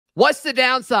What's the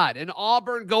downside in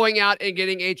Auburn going out and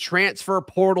getting a transfer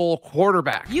portal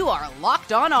quarterback? You are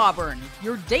Locked On Auburn,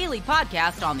 your daily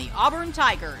podcast on the Auburn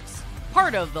Tigers.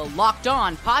 Part of the Locked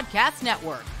On Podcast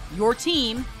Network, your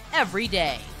team every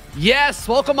day. Yes,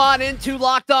 welcome on into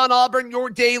Locked On Auburn, your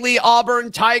daily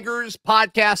Auburn Tigers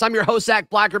podcast. I'm your host, Zac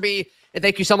Blackerby, and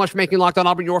thank you so much for making Locked On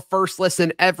Auburn your first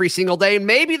listen every single day,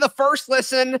 maybe the first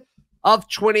listen of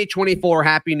 2024.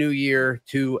 Happy New Year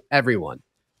to everyone.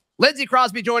 Lindsay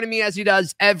Crosby joining me as he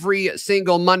does every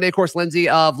single Monday. Of course, Lindsay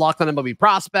of Locked On MLB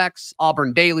Prospects,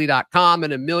 auburndaily.com,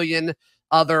 and a million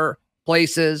other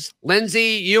places.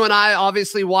 Lindsay, you and I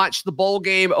obviously watched the bowl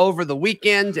game over the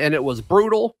weekend, and it was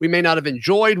brutal. We may not have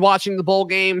enjoyed watching the bowl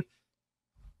game.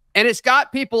 And it's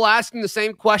got people asking the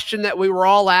same question that we were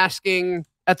all asking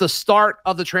at the start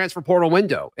of the transfer portal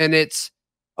window. And it's,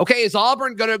 okay, is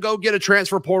Auburn going to go get a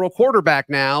transfer portal quarterback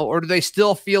now, or do they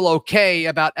still feel okay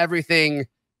about everything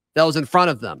that was in front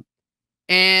of them?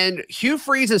 And Hugh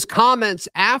Freeze's comments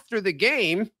after the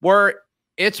game were,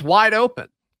 it's wide open.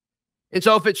 And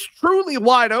so if it's truly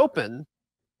wide open,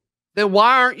 then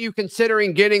why aren't you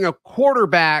considering getting a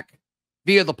quarterback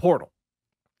via the portal?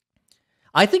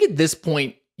 I think at this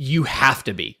point, you have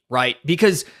to be, right?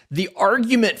 Because the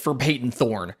argument for Peyton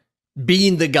Thorne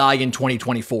being the guy in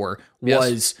 2024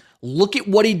 was, look at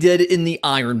what he did in the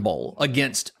Iron Bowl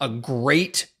against a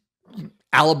great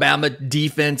Alabama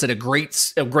defense and a great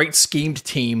schemed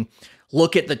team.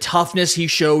 Look at the toughness he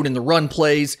showed in the run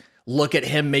plays. Look at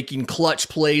him making clutch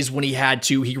plays when he had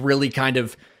to. He really kind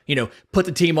of, put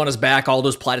the team on his back, all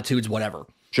those platitudes, whatever.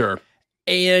 Sure.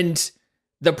 And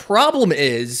the problem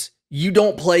is you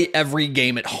don't play every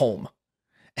game at home.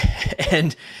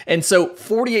 And so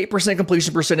 48%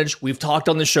 completion percentage, we've talked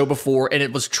on the show before, and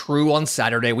it was true on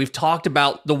Saturday. We've talked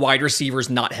about the wide receivers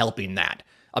not helping that,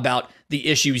 about the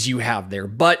issues you have there.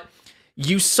 But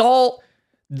you saw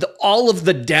all of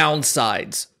the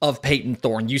downsides of Peyton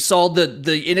Thorne. You saw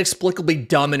the inexplicably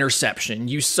dumb interception.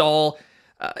 You saw,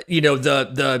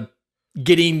 the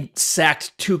getting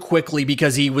sacked too quickly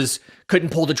because he couldn't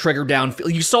pull the trigger down.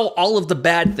 You saw all of the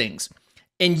bad things,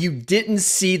 and you didn't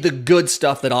see the good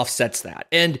stuff that offsets that.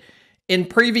 And in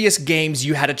previous games,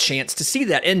 you had a chance to see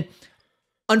that. And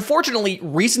unfortunately,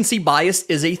 recency bias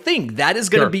is a thing. That is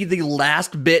going to be the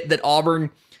last bit that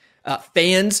Auburn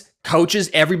fans, coaches,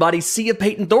 everybody see of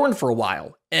Peyton Thorne for a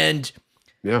while. And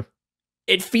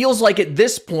it feels like at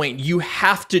this point, you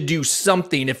have to do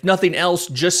something, if nothing else,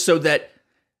 just so that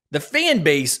the fan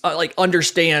base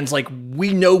understands,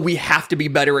 we know we have to be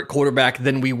better at quarterback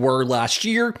than we were last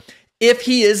year. If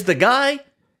he is the guy,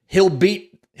 he'll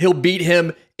beat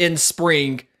him in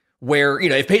spring, where,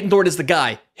 if Peyton Thorne is the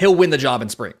guy, he'll win the job in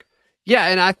spring. Yeah,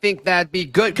 and I think that'd be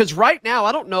good, because right now,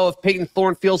 I don't know if Peyton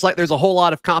Thorne feels like there's a whole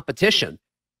lot of competition.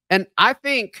 And I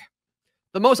think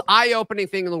the most eye-opening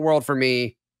thing in the world for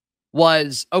me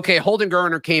was, okay, Holden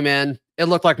Geriner came in. It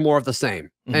looked like more of the same.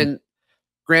 Mm-hmm. And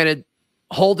granted,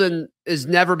 Holden has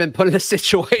never been put in a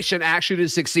situation actually to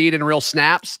succeed in real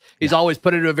snaps. He's always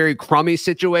put into a very crummy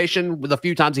situation with a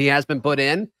few times he has been put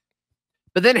in.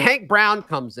 But then Hank Brown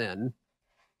comes in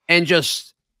and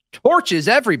just torches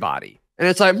everybody. And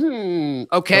it's like,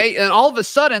 okay. And all of a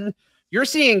sudden, you're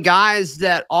seeing guys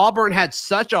that Auburn had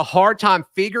such a hard time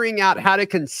figuring out how to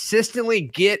consistently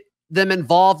get them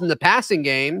involved in the passing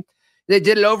game. They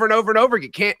did it over and over and over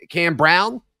again. Cam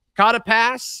Brown caught a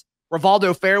pass.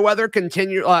 Rivaldo Fairweather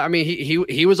continued.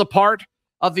 He was a part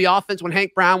of the offense when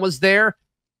Hank Brown was there.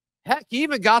 Heck, he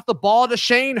even got the ball to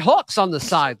Shane Hooks on the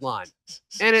sideline.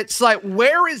 And it's like,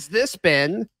 where has this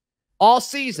been all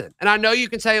season? And I know you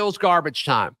can say it was garbage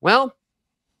time. Well,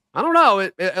 I don't know.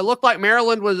 It looked like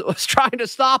Maryland was trying to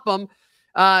stop them.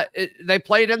 They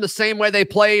played him the same way they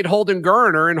played Holden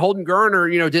Geriner, and Holden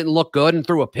Geriner, didn't look good and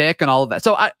threw a pick and all of that.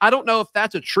 So I don't know if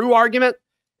that's a true argument.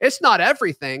 It's not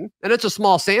everything, and it's a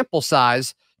small sample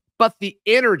size, but the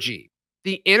energy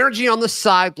on the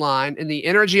sideline and the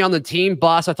energy on the team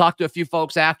bus. I talked to a few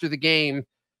folks after the game.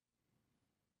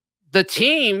 The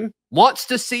team wants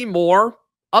to see more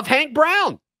of Hank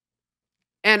Brown.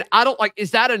 And I don't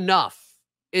is that enough?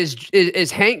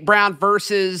 Is Hank Brown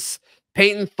versus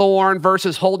Peyton Thorne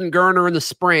versus Holden Geriner in the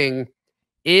spring?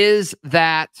 Is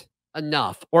that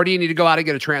enough? Or do you need to go out and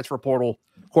get a transfer portal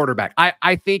quarterback?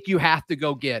 I think you have to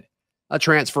go get a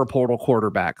transfer portal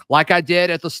quarterback like I did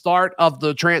at the start of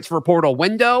the transfer portal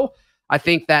window. I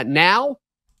think that now,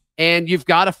 and you've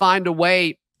got to find a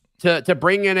way to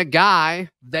bring in a guy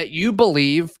that you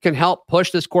believe can help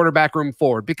push this quarterback room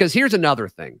forward. Because here's another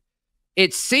thing.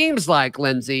 It seems like,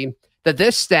 Lindsay, that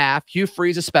this staff, Hugh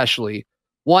Freeze especially,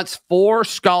 wants 4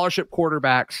 scholarship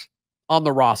quarterbacks on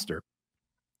the roster.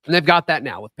 And they've got that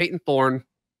now with Peyton Thorne,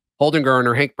 Holden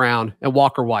Geriner, Hank Brown, and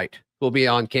Walker White will be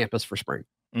on campus for spring.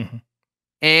 Mm-hmm.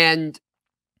 And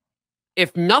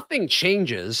if nothing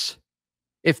changes,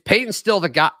 if Peyton's still the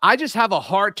guy, I just have a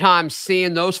hard time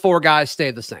seeing those 4 guys stay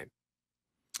the same.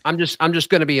 I'm just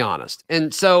going to be honest.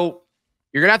 And so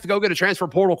you're going to have to go get a transfer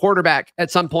portal quarterback at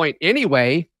some point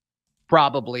anyway,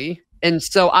 probably. And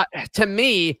so to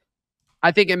me,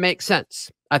 I think it makes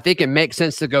sense. I think it makes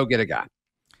sense to go get a guy.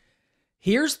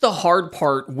 Here's the hard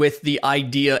part with the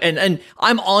idea, and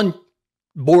I'm on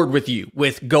board with you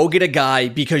with go get a guy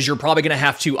because you're probably going to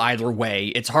have to either way.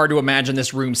 It's hard to imagine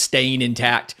this room staying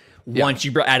intact once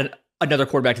you add another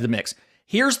quarterback to the mix.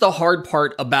 Here's the hard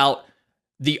part about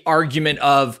the argument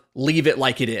of leave it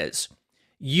like it is.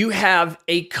 You have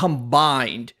a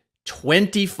combined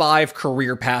 25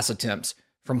 career pass attempts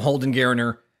from Holden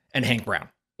Geriner and Hank Brown.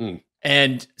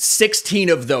 And 16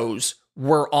 of those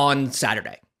were on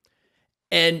Saturday.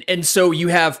 And so you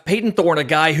have Peyton Thorne, a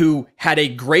guy who had a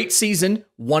great season,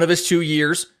 one of his 2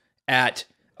 years at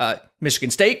Michigan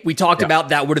State. We talked about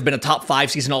that would have been a top 5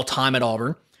 season all time at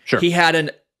Auburn. Sure. He had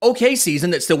an okay season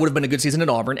that still would have been a good season at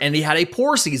Auburn, and he had a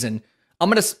poor season.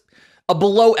 A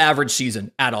below average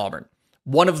season at Auburn.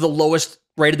 One of the lowest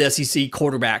rated SEC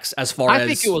quarterbacks as far as... I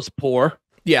think it was poor.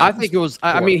 Yeah. I think it was...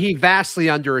 I mean, he vastly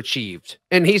underachieved.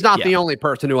 And he's not the only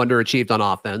person who underachieved on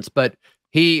offense, but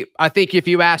I think if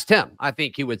you asked him, I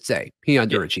think he would say he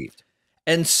underachieved.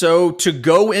 And so to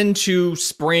go into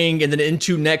spring and then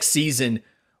into next season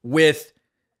with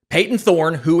Peyton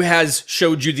Thorne, who has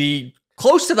showed you the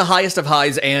close to the highest of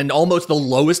highs and almost the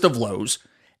lowest of lows,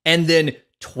 and then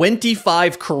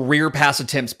 25 career pass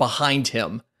attempts behind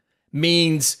him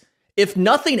means, if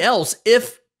nothing else,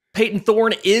 if Peyton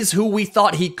Thorne is who we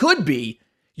thought he could be,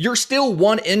 you're still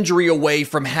one injury away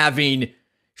from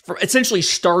essentially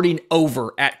starting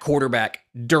over at quarterback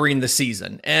during the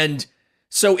season. And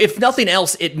so if nothing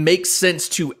else, it makes sense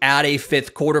to add a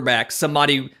 5th quarterback,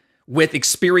 somebody with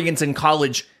experience in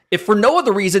college, if for no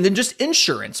other reason than just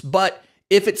insurance. But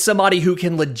if it's somebody who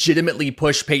can legitimately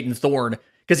push Peyton Thorne,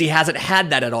 because he hasn't had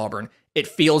that at Auburn, it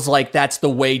feels like that's the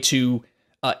way to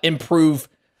improve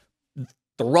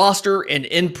the roster and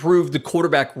improve the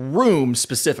quarterback room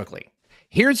specifically.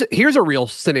 Here's a real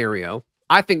scenario.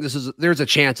 I think there's a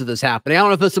chance of this happening. I don't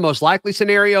know if it's the most likely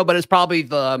scenario, but it's probably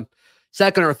the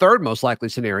second or third most likely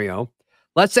scenario.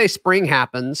 Let's say spring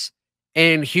happens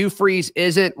and Hugh Freeze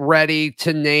isn't ready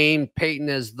to name Peyton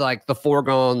as like the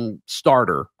foregone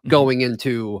starter going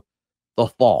into the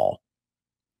fall.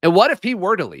 And what if he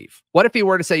were to leave? What if he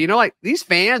were to say, like these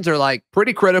fans are like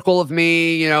pretty critical of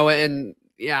me, and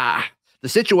yeah, the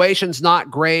situation's not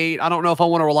great. I don't know if I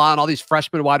want to rely on all these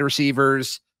freshman wide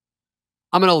receivers.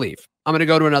 I'm going to leave. I'm going to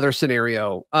go to another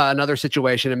scenario, another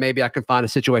situation, and maybe I can find a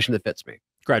situation that fits me.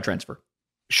 Grad transfer.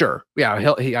 Sure.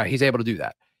 Yeah, he's able to do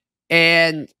that.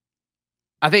 And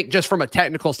I think just from a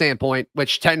technical standpoint,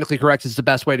 which technically correct is the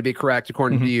best way to be correct,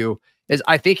 according to you, is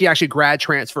I think he actually grad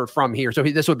transferred from here. So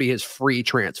this would be his free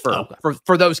transfer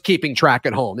for those keeping track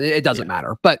at home. It doesn't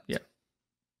matter. But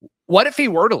what if he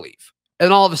were to leave?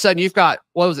 And all of a sudden you've got,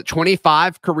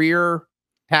 25 career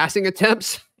passing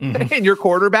attempts in your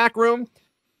quarterback room?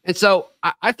 And so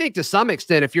I think to some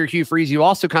extent, if you're Hugh Freeze, you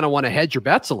also kind of want to hedge your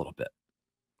bets a little bit.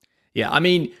 Yeah, I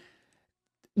mean,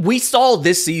 we saw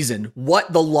this season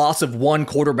what the loss of one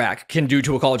quarterback can do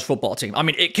to a college football team. I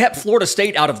mean, it kept Florida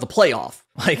State out of the playoff.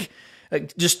 Like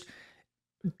just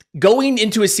going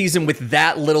into a season with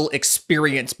that little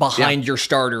experience behind your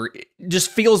starter, it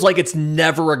just feels like it's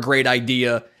never a great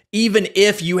idea. Even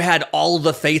if you had all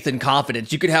the faith and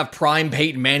confidence, you could have prime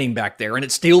Peyton Manning back there, and it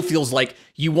still feels like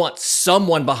you want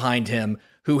someone behind him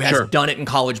who has done it in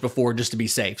college before just to be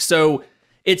safe. So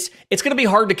it's going to be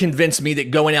hard to convince me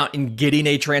that going out and getting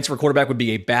a transfer quarterback would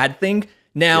be a bad thing.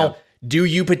 Now, do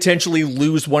you potentially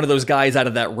lose one of those guys out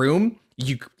of that room?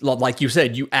 You, like you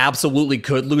said, you absolutely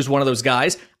could lose one of those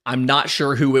guys. I'm not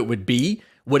sure who it would be.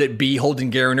 Would it be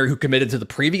Holden Geriner, who committed to the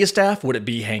previous staff? Would it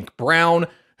be Hank Brown,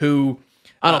 who...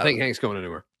 I don't think Hank's going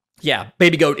anywhere. Yeah,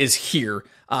 Baby Goat is here.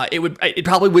 It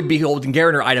probably would be Holden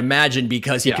Geriner, I'd imagine,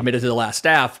 because he committed to the last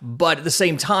staff. But at the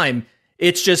same time,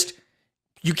 it's just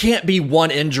you can't be one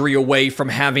injury away from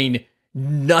having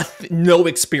no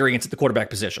experience at the quarterback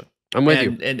position. I'm with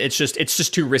you. And it's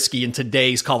just too risky in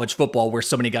today's college football where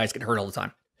so many guys get hurt all the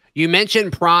time. You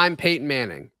mentioned prime Peyton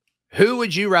Manning. Who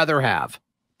would you rather have?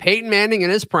 Peyton Manning in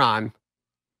his prime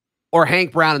or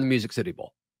Hank Brown in the Music City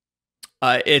Bowl?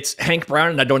 It's Hank Brown,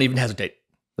 and I don't even hesitate.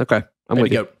 Okay. I'm Baby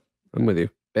with you. Goat. I'm with you.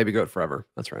 Baby Goat forever.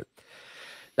 That's right.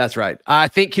 That's right. I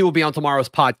think he will be on tomorrow's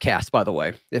podcast, by the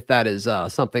way, if that is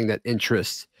something that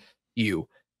interests you.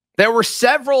 There were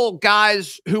several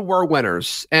guys who were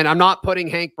winners, and I'm not putting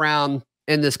Hank Brown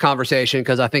in this conversation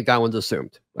because I think that one's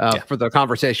assumed for the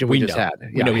conversation we just had.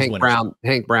 Yeah,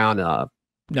 Hank Brown,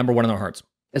 number one in our hearts.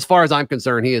 As far as I'm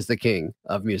concerned, he is the king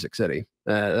of Music City.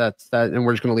 That's that, and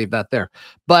we're just going to leave that there.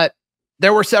 But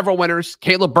there were several winners.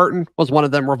 Caleb Burton was one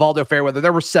of them. Rivaldo Fairweather.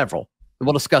 There were several. And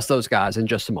we'll discuss those guys in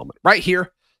just a moment. Right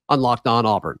here on Locked On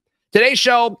Auburn. Today's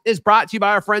show is brought to you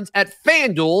by our friends at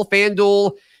FanDuel.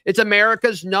 FanDuel, it's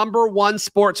America's #1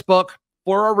 sports book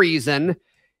for a reason.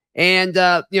 And,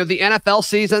 the NFL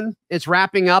season is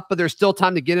wrapping up, but there's still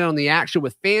time to get in on the action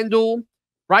with FanDuel.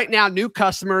 Right now, new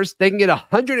customers, they can get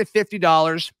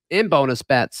 $150 in bonus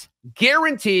bets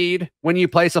guaranteed when you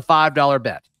place a $5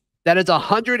 bet. That is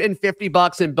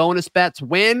 $150 in bonus bets,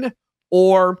 win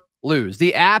or lose.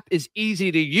 The app is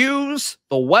easy to use.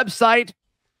 The website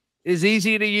is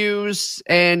easy to use,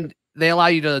 and they allow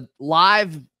you to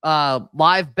live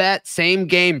bet, same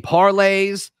game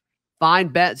parlays,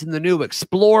 find bets in the new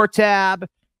Explore tab.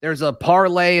 There's a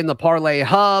parlay in the Parlay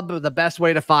Hub, the best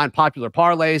way to find popular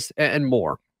parlays and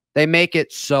more. They make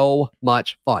it so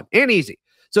much fun and easy.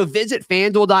 So visit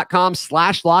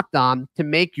FanDuel.com/lockedon to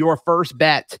make your first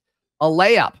bet a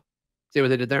layup. See what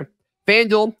they did there?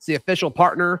 FanDuel is the official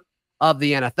partner of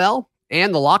the NFL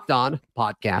and the Locked On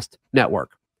Podcast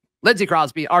Network. Lindsay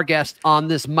Crosby, our guest on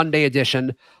this Monday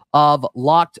edition of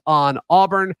Locked On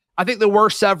Auburn. I think there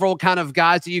were several kind of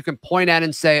guys that you can point at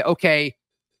and say, okay,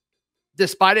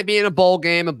 despite it being a bowl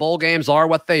game, and bowl games are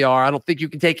what they are, I don't think you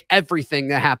can take everything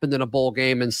that happened in a bowl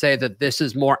game and say that this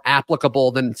is more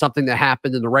applicable than something that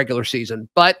happened in the regular season.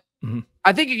 But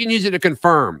I think you can use it to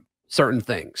confirm certain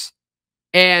things.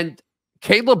 And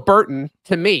Caleb Burton,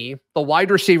 to me, the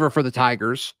wide receiver for the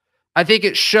Tigers, I think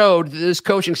it showed that this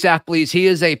coaching staff believes he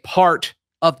is a part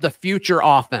of the future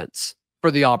offense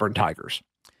for the Auburn Tigers.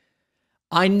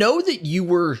 I know that you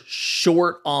were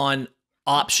short on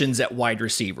options at wide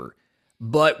receiver,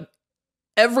 but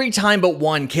every time but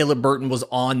one Caleb Burton was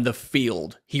on the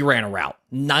field, he ran a route.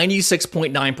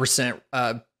 96.9%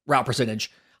 route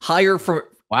percentage. Higher for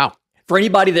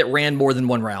anybody that ran more than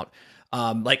one route.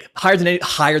 Higher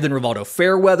than Rivaldo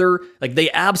Fairweather. Like,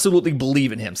 they absolutely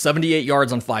believe in him. 78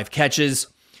 yards on 5 catches.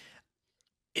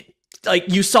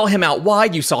 You saw him out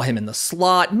wide. You saw him in the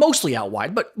slot, mostly out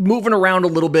wide, but moving around a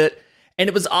little bit. And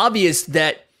it was obvious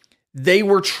that they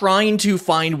were trying to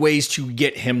find ways to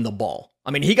get him the ball.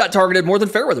 I mean, he got targeted more than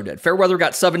Fairweather did. Fairweather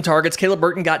got 7 targets. Caleb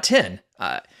Burton got 10.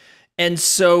 And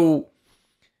so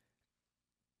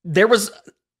there was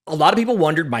a lot of people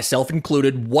wondered, myself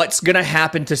included, what's going to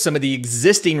happen to some of the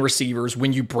existing receivers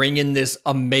when you bring in this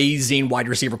amazing wide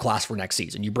receiver class for next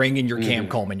season. You bring in your Cam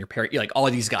Coleman, your Perry, all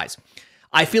of these guys.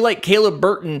 I feel like Caleb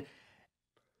Burton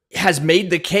has made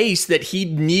the case that he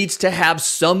needs to have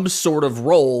some sort of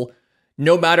role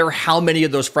no matter how many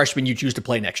of those freshmen you choose to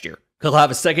play next year. He'll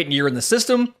have a second year in the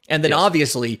system, and then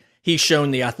obviously he's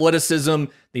shown the athleticism,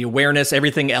 the awareness,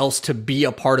 everything else to be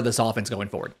a part of this offense going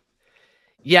forward.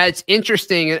 Yeah, it's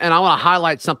interesting, and I want to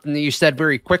highlight something that you said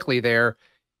very quickly there,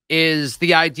 is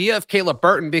the idea of Caleb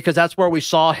Burton, because that's where we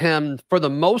saw him, for the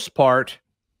most part,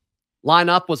 line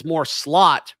up was more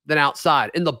slot than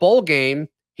outside. In the bowl game,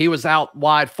 he was out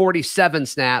wide 47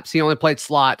 snaps. He only played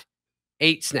slot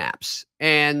 8 snaps.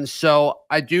 And so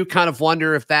I do kind of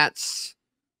wonder if that's...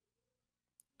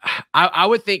 I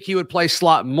would think he would play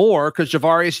slot more because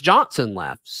Javarius Johnson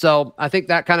left. So I think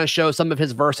that kind of shows some of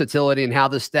his versatility and how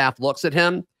the staff looks at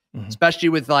him, especially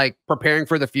with preparing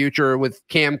for the future with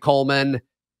Cam Coleman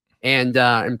and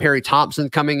Perry Thompson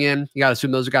coming in. You got to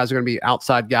assume those guys are going to be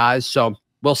outside guys. So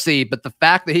we'll see. But the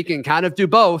fact that he can kind of do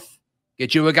both,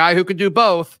 get you a guy who can do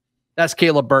both, that's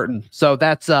Caleb Burton. So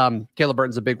that's Caleb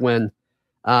Burton's a big win.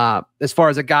 As far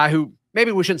as a guy who,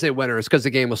 maybe we shouldn't say winners because the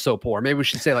game was so poor. Maybe we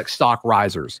should say stock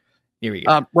risers. Here we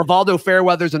go. Rivaldo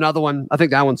Fairweather's another one. I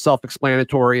think that one's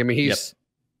self-explanatory. I mean,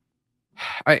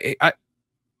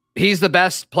 he's the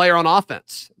best player on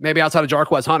offense, maybe outside of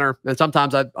Jarquez Hunter. And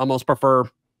sometimes I almost prefer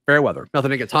Fairweather.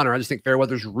 Nothing against Hunter. I just think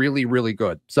Fairweather's really, really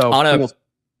good. So on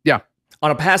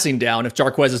a passing down, if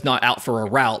Jarquez is not out for a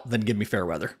route, then give me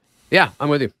Fairweather. Yeah, I'm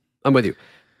with you.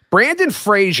 Brandon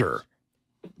Frazier.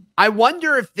 I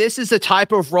wonder if this is the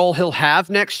type of role he'll have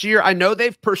next year. I know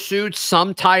they've pursued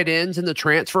some tight ends in the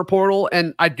transfer portal,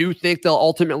 and I do think they'll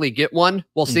ultimately get one.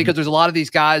 We'll see, because there's a lot of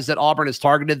these guys that Auburn has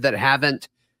targeted that haven't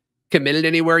committed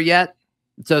anywhere yet.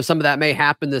 So some of that may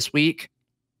happen this week.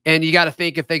 And you got to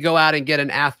think if they go out and get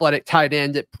an athletic tight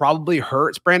end, it probably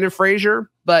hurts Brandon Frazier,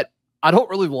 but I don't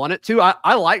really want it to.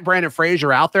 I like Brandon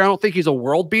Frazier out there. I don't think he's a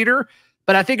world beater,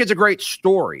 but I think it's a great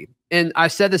story. And I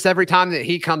said this every time that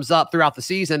he comes up throughout the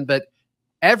season, but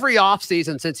every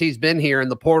offseason since he's been here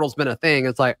and the portal's been a thing,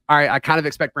 it's like, all right, I kind of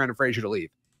expect Brandon Frazier to leave.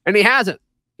 And he hasn't.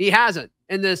 He hasn't.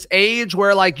 In this age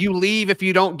where like you leave if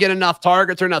you don't get enough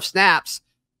targets or enough snaps,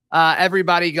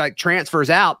 everybody like transfers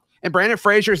out. And Brandon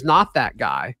Frazier's not that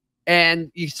guy.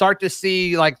 And you start to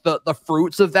see like the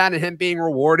fruits of that and him being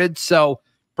rewarded. So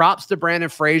props to Brandon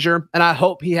Frazier. And I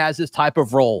hope he has this type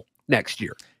of role next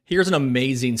year. Here's an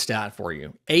amazing stat for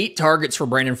you. 8 targets for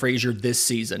Brandon Frazier this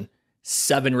season,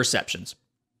 7 receptions,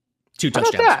 2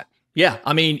 touchdowns. Yeah,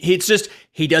 I mean, it's just,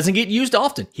 he doesn't get used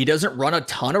often. He doesn't run a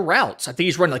ton of routes. I think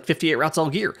he's running like 58 routes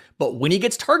all year. But when he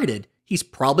gets targeted, he's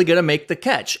probably going to make the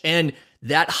catch. And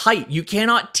that height, you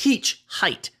cannot teach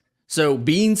height. So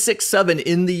being 6'7"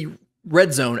 in the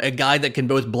red zone, a guy that can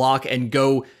both block and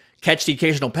go catch the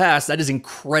occasional pass, that is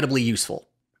incredibly useful.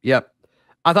 Yep.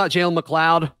 I thought Jalen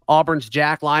McLeod, Auburn's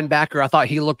jack linebacker, I thought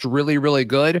he looked really, really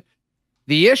good.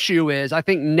 The issue is, I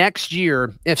think next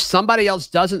year, if somebody else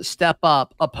doesn't step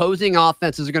up, opposing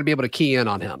offenses are going to be able to key in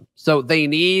on him. So they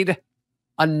need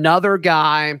another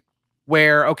guy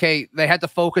where, okay, they had to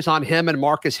focus on him and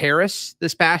Marcus Harris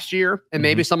this past year, and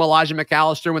maybe some Elijah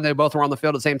McAllister when they both were on the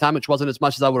field at the same time, which wasn't as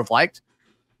much as I would have liked.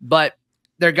 But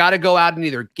they've got to go out and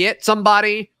either get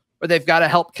somebody, or they've got to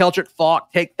help Keldrick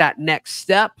Faulk take that next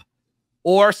step,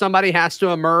 or somebody has to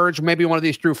emerge, maybe one of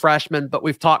these true freshmen. But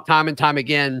we've talked time and time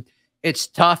again, it's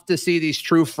tough to see these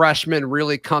true freshmen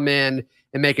really come in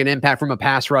and make an impact from a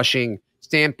pass rushing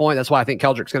standpoint. That's why I think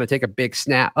Keldrick's going to take a big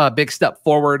step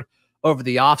forward over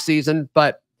the offseason.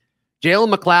 But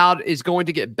Jalen McLeod is going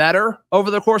to get better over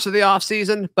the course of the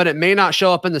offseason, but it may not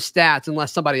show up in the stats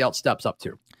unless somebody else steps up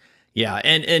too. Yeah,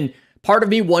 and part of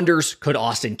me wonders, could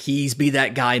Austin Keys be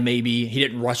that guy maybe? He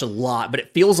didn't rush a lot, but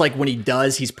it feels like when he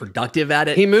does, he's productive at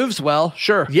it. He moves well,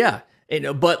 sure. Yeah.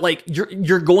 But like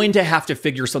you're going to have to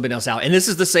figure something else out. And this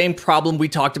is the same problem we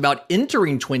talked about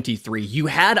entering 23. You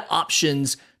had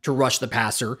options to rush the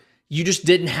passer. You just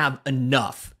didn't have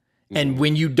enough. And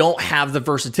when you don't have the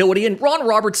versatility, and Ron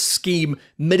Roberts' scheme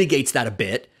mitigates that a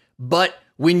bit, but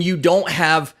when you don't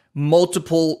have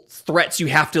multiple threats, you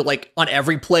have to, like, on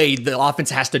every play, the offense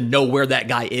has to know where that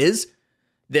guy is.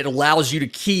 That allows you to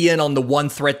key in on the one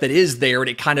threat that is there, and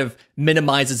it kind of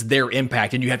minimizes their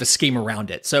impact, and you have to scheme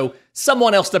around it. So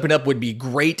someone else stepping up would be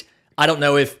great. I don't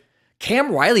know if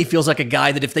Cam Riley feels like a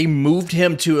guy that if they moved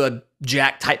him to a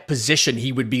jack type position,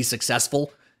 he would be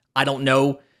successful. I don't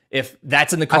know if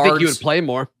that's in the cards. I think you would play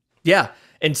more. Yeah.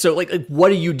 And so like what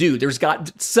do you do?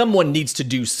 Someone needs to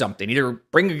do something, either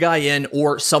bring a guy in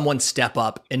or someone step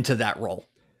up into that role.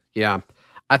 Yeah.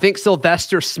 I think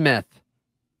Sylvester Smith,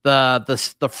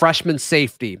 the freshman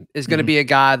safety, is going to be a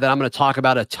guy that I'm going to talk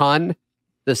about a ton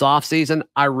this offseason.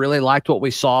 I really liked what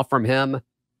we saw from him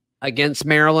against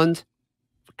Maryland.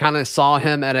 Kind of saw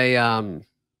him at a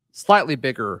slightly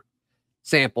bigger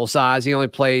sample size. He only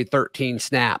played 13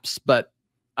 snaps, but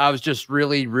I was just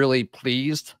really, really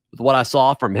pleased with what I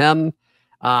saw from him.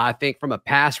 I think from a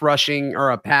pass rushing or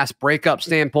a pass breakup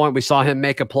standpoint, we saw him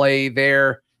make a play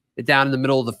there down in the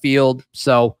middle of the field.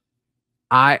 So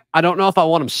I don't know if I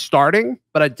want him starting,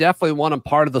 but I definitely want him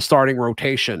part of the starting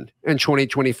rotation in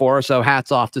 2024. So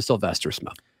hats off to Sylvester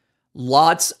Smith.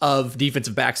 Lots of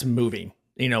defensive backs moving,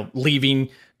 leaving,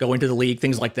 going to the league,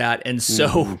 things like that. And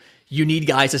so you need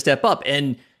guys to step up,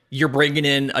 and you're bringing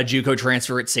in a JUCO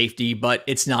transfer at safety, but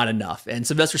it's not enough. And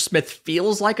Sylvester Smith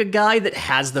feels like a guy that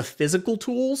has the physical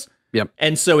tools. Yep.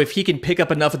 And so if he can pick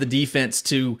up enough of the defense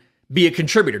to be a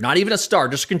contributor, not even a star,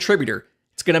 just a contributor,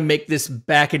 it's going to make this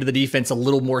back into the defense a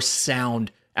little more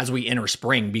sound as we enter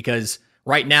spring, because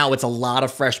right now it's a lot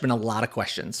of freshmen, a lot of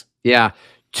questions. Yeah.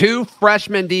 2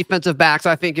 freshman defensive backs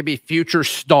I think could be future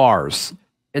stars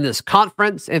in this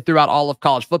conference and throughout all of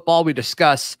college football. We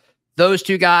discuss those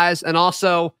 2 guys, and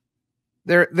also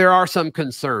there are some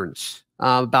concerns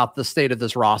about the state of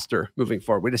this roster moving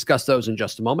forward. We discuss those in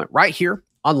just a moment right here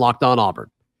on Locked On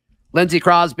Auburn. Lindsay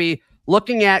Crosby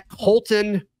looking at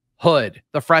Colton Hood,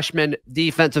 the freshman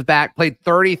defensive back, played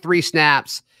 33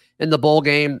 snaps in the bowl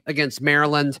game against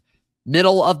Maryland,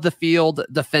 middle of the field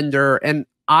defender. And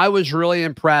I was really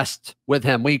impressed with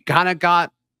him. We kind of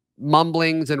got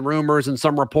mumblings and rumors and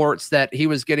some reports that he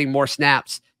was getting more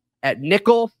snaps at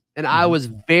nickel. And I was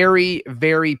very,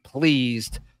 very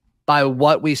pleased by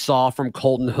what we saw from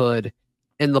Colton Hood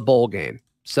in the bowl game.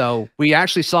 So we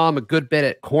actually saw him a good bit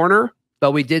at corner,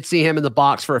 but we did see him in the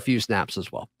box for a few snaps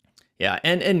as well. Yeah,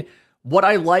 and what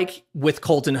I like with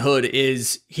Colton Hood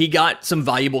is he got some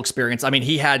valuable experience. I mean,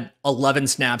 he had 11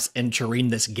 snaps entering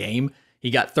this game.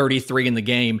 He got 33 in the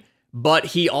game, but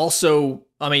he also,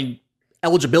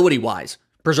 eligibility-wise,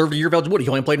 preserved a year of eligibility. He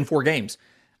only played in 4 games.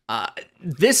 I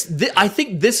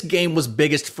think this game was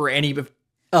biggest for any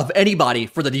of anybody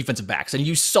for the defensive backs. And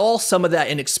you saw some of that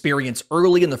inexperience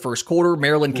early in the first quarter.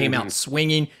 Maryland came out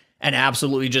swinging and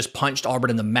absolutely just punched Auburn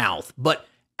in the mouth. But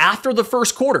after the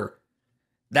first quarter,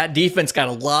 that defense got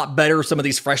a lot better. Some of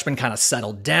these freshmen kind of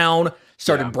settled down,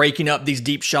 started breaking up these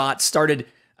deep shots, started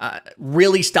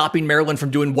really stopping Maryland from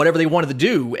doing whatever they wanted to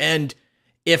do. And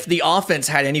if the offense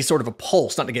had any sort of a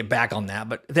pulse, not to get back on that,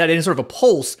 but if they had any sort of a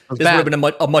pulse, this would have been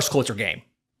a much closer game.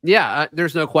 Yeah,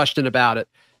 there's no question about it.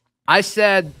 I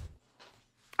said,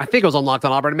 I think it was on Locked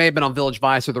On Auburn. It may have been on Village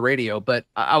Vice or the radio, but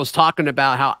I was talking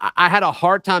about how I had a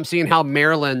hard time seeing how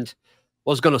Maryland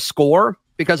was going to score,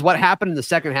 because what happened in the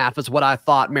second half is what I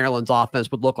thought Maryland's offense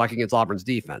would look like against Auburn's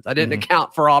defense. I didn't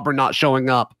account for Auburn not showing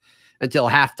up until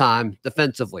halftime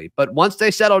defensively. But once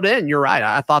they settled in, you're right.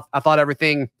 I thought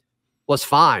everything was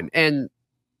fine. And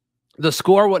the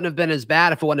score wouldn't have been as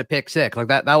bad if it wasn't a pick six. Like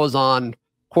that was on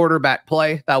quarterback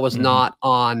play. That was not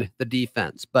on the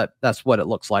defense, but that's what it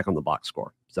looks like on the box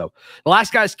score. So the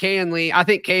last guy's Kayin Lee. I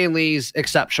think Kayin Lee's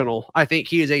exceptional. I think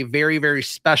he is a very, very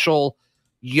special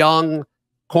young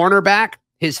cornerback.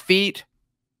 His feet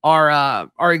are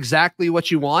exactly what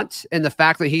you want. And the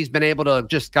fact that he's been able to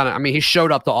just kind of, I mean, he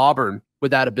showed up to Auburn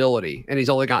with that ability and he's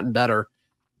only gotten better.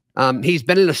 He's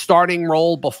been in a starting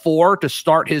role before to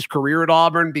start his career at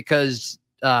Auburn because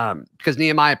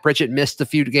Nehemiah Pritchett missed a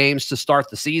few games to start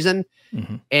the season.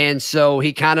 And so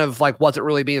he kind of like wasn't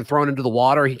really being thrown into the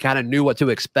water. He kind of knew what to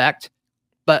expect,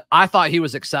 but I thought he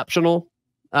was exceptional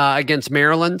against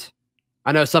Maryland.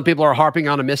 I know some people are harping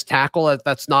on a missed tackle.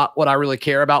 That's not what I really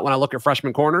care about when I look at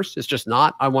freshman corners. It's just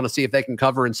not. I want to see if they can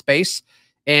cover in space,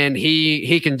 and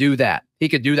he can do that. He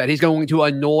could do that. He's going to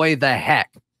annoy the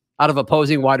heck out of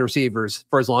opposing wide receivers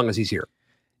for as long as he's here.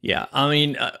 Yeah, I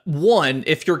mean, one,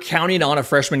 if you're counting on a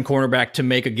freshman cornerback to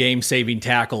make a game-saving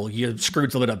tackle, you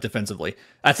screwed something up defensively.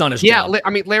 That's not his job. I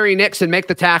mean, Larry Nixon make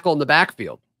the tackle in the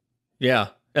backfield. Yeah,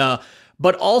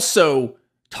 but also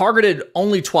targeted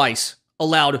only twice,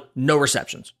 allowed no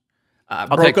receptions.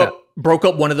 Broke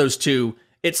up one of those two.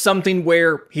 It's something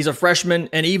where he's a freshman,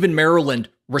 and even Maryland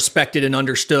respected and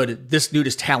understood this dude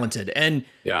is talented. And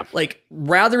like,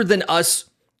 rather than us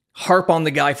harp on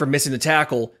the guy for missing the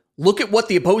tackle, look at what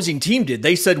the opposing team did.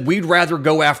 They said, we'd rather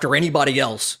go after anybody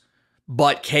else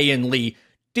but Kayin Lee.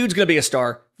 Dude's going to be a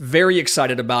star. Very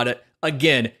excited about it.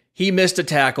 Again, he missed a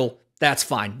tackle. That's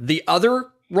fine. The other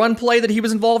run play that he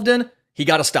was involved in, he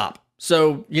got to stop.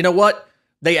 So, you know what?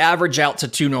 They average out to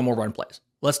 2 normal run plays.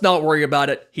 Let's not worry about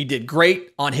it. He did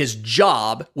great on his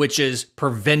job, which is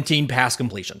preventing pass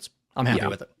completions. I'm happy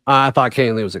with it. I thought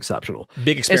Kayin Lee was exceptional.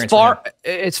 Big experience.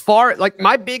 As far like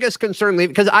my biggest concern,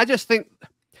 because I just think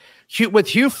with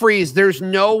Hugh Freeze, there's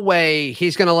no way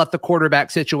he's going to let the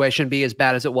quarterback situation be as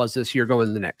bad as it was this year going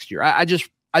into the next year. I just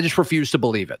refuse to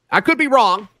believe it. I could be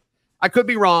wrong,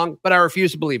 but I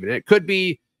refuse to believe it. It could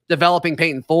be developing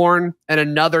Peyton Thorne and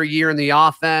another year in the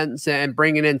offense and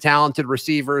bringing in talented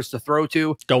receivers to throw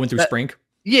to. Going through spring.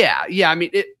 Yeah. I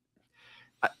mean,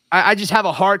 I just have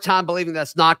a hard time believing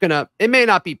that's not going to, it may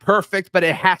not be perfect, but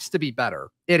it has to be better.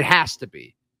 It has to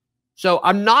be. So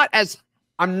I'm not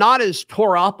as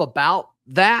tore up about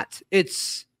that.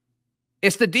 It's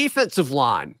the defensive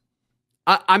line.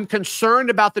 I'm concerned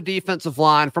about the defensive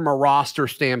line from a roster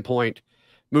standpoint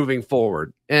moving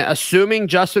forward. Assuming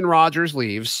Justin Rogers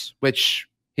leaves, which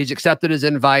he's accepted his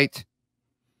invite,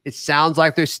 it sounds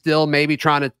like they're still maybe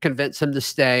trying to convince him to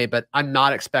stay, but I'm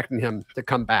not expecting him to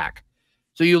come back.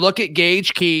 So you look at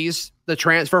Gage Keys, the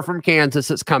transfer from Kansas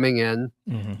that's coming in,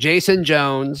 Jason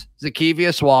Jones,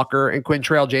 Zackevius Walker, and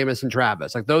Quintrell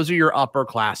Jamison-Travis. Like, those are your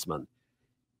upperclassmen.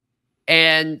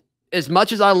 And as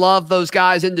much as I love those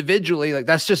guys individually, like,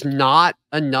 that's just not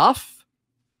enough.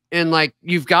 And like,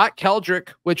 you've got Keldrick,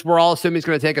 which we're all assuming is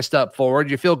going to take a step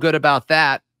forward. You feel good about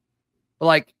that. But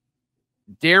like,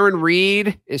 Darren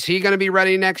Reed, is he going to be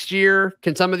ready next year?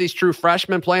 Can some of these true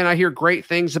freshmen play? And I hear great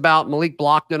things about Malik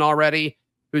Blockton already,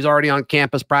 who's already on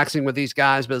campus practicing with these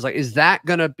guys. But it's like, is that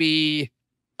going to be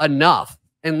enough?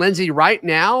 And Lindsay, right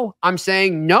now, I'm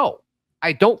saying no.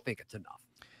 I don't think it's enough.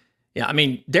 Yeah, I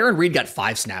mean, Darren Reed got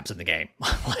 5 snaps in the game.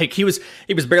 Like, he was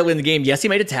barely in the game. Yes, he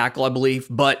made a tackle, I believe,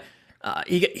 but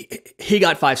he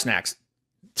got 5 snaps.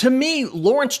 To me,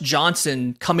 Lawrence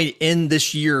Johnson coming in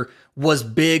this year was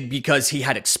big because he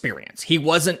had experience. He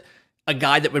wasn't a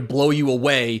guy that would blow you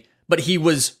away, but he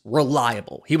was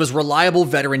reliable. He was reliable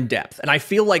veteran depth. And I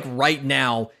feel like right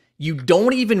now, you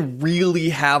don't even really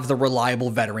have the reliable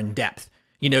veteran depth.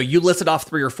 You know, you listed off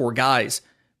 3 or 4 guys,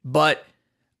 but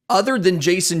other than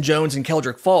Jason Jones and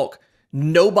Keldrick Falk,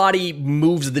 nobody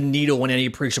moves the needle in any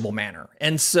appreciable manner.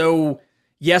 And so,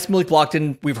 yes, Malik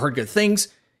Blockton, we've heard good things.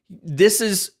 This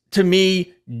is, to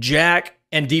me, Jack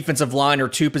and defensive line are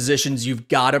two positions you've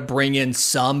got to bring in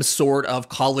some sort of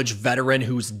college veteran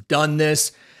who's done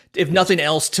this, if nothing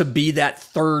else, to be that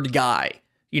third guy.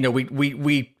 You know,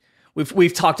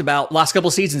 we've talked about last couple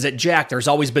of seasons at Jack, there's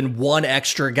always been one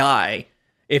extra guy.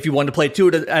 If you wanted to play two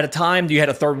at a time, you had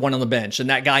a third one on the bench, and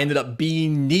that guy ended up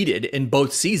being needed in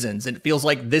both seasons. And it feels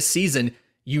like this season,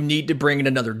 you need to bring in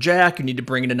another Jack, you need to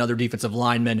bring in another defensive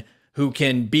lineman who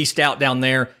can beast out down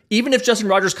there, even if Justin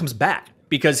Rogers comes back,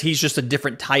 because he's just a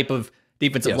different type of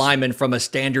defensive lineman from a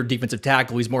standard defensive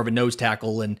tackle. He's more of a nose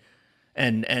tackle and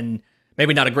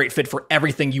maybe not a great fit for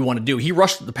everything you want to do. He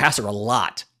rushed the passer a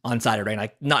lot on Saturday, and I'm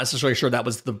not necessarily sure that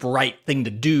was the right thing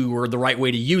to do or the right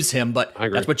way to use him, but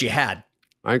that's what you had.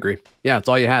 I agree. Yeah, it's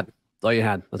all you had. It's all you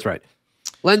had. That's right.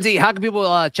 Lindsay, how can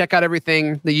people check out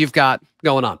everything that you've got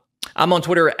going on? I'm on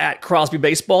Twitter at Crosby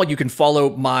Baseball. You can follow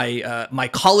my my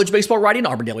college baseball writing,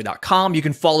 auburndaily.com. You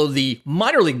can follow the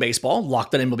minor league baseball,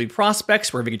 Locked On MLB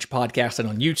Prospects, wherever you get your podcast and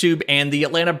on YouTube, and the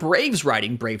Atlanta Braves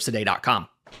writing, bravestoday.com.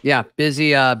 Yeah,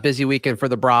 busy weekend for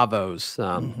the Bravos.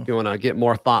 If you want to get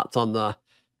more thoughts on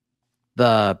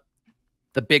the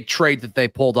big trade that they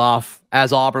pulled off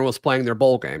as Auburn was playing their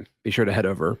bowl game, be sure to head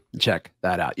over and check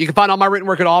that out. You can find all my written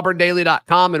work at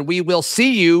auburndaily.com, and we will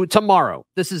see you tomorrow.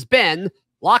 This has been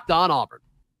Locked On Auburn.